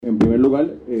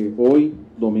lugar, hoy,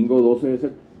 domingo 12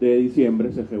 de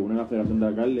diciembre, se reúne la Federación de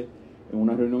Alcaldes en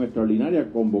una reunión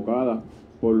extraordinaria convocada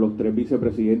por los 3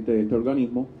 vicepresidentes de este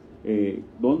organismo,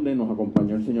 donde nos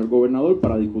acompañó el señor gobernador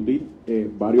para discutir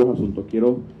varios asuntos.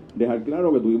 Quiero dejar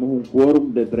claro que tuvimos un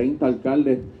quórum de 30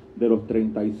 alcaldes de los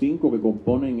 35 que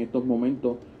componen en estos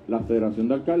momentos la Federación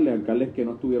de Alcaldes. Alcaldes que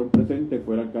no estuvieron presentes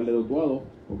fue el alcalde de Utuado,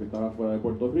 porque estaba fuera de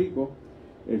Puerto Rico,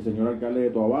 el señor alcalde de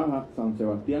Toabaja, San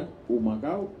Sebastián,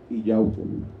 Humacao y Yauco.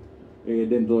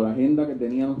 Dentro de la agenda que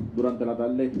teníamos durante la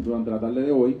tarde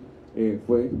de hoy,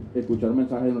 fue escuchar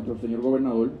mensajes de nuestro señor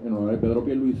gobernador, en honor de Pedro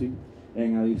Pierluisi.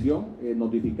 En adición,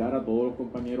 notificar a todos los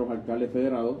compañeros alcaldes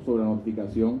federados sobre la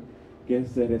notificación que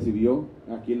se recibió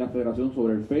aquí en la federación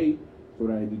sobre el FEI,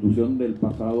 sobre la destitución del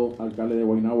pasado alcalde de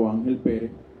Guaynabo, Ángel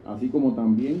Pérez, así como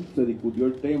también se discutió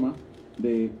el tema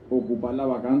de ocupar la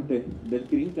vacante del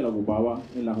CRIM, que la ocupaba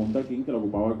en la Junta del CRIM, que la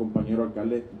ocupaba el compañero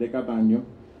alcalde de Cataño,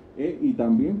 y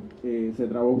también se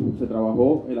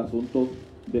trabajó el asunto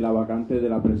de la vacante de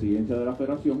la presidencia de la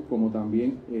federación, como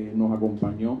también nos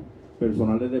acompañó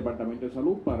personal del Departamento de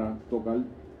Salud para tocar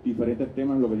diferentes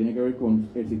temas, lo que tiene que ver con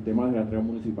el sistema de rastreo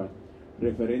municipal.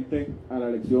 Referente a la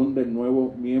elección del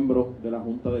nuevo miembro de la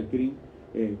Junta del CRIM,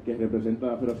 que representa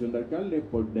a la Federación de Alcaldes,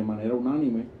 de manera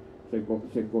unánime,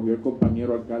 se escogió el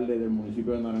compañero alcalde del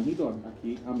municipio de Naranjito,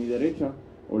 aquí a mi derecha,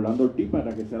 Orlando Ortiz,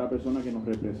 para que sea la persona que nos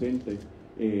represente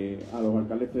a los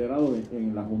alcaldes federados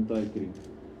en la Junta del CRIM.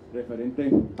 Referente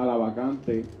a la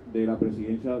vacante de la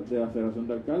presidencia de la Federación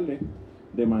de Alcaldes,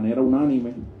 de manera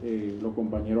unánime, los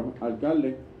compañeros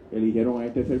alcaldes eligieron a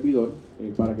este servidor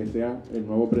para que sea el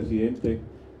nuevo presidente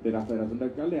de la Federación de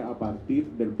Alcaldes a partir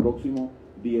del próximo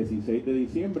 16 de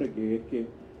diciembre, que es que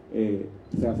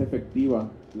se hace efectiva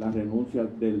la renuncia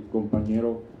del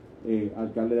compañero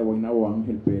alcalde de Guaynabo,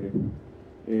 Ángel Pérez.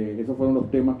 Esos fueron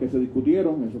los temas que se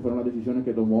discutieron, esas fueron las decisiones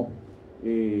que tomó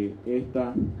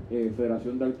esta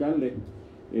Federación de Alcaldes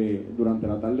durante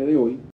la tarde de hoy.